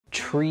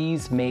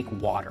trees make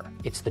water.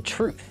 It's the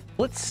truth.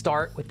 Let's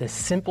start with the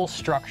simple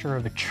structure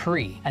of a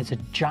tree as a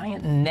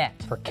giant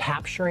net for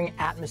capturing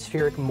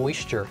atmospheric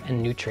moisture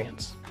and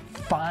nutrients.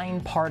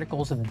 Fine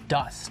particles of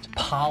dust,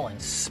 pollen,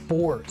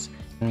 spores,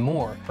 and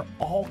more are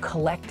all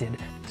collected,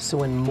 so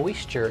when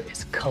moisture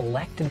is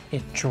collected,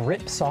 it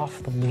drips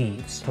off the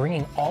leaves,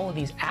 bringing all of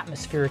these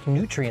atmospheric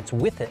nutrients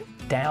with it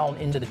down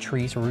into the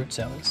tree's root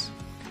zones.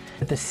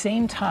 At the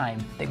same time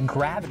that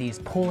gravity is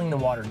pulling the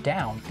water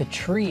down, the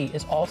tree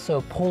is also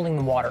pulling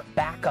the water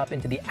back up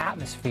into the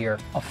atmosphere.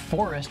 A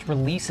forest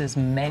releases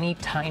many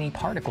tiny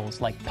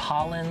particles like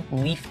pollen,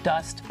 leaf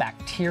dust,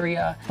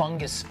 bacteria,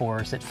 fungus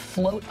spores that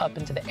float up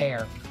into the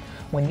air.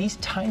 When these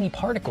tiny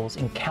particles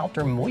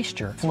encounter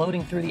moisture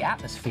floating through the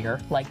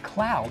atmosphere like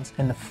clouds,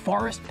 then the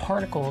forest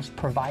particles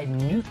provide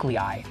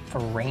nuclei for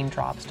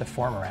raindrops to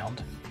form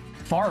around.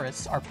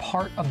 Forests are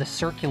part of the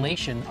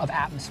circulation of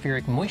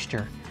atmospheric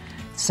moisture,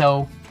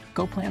 so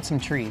go plant some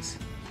trees.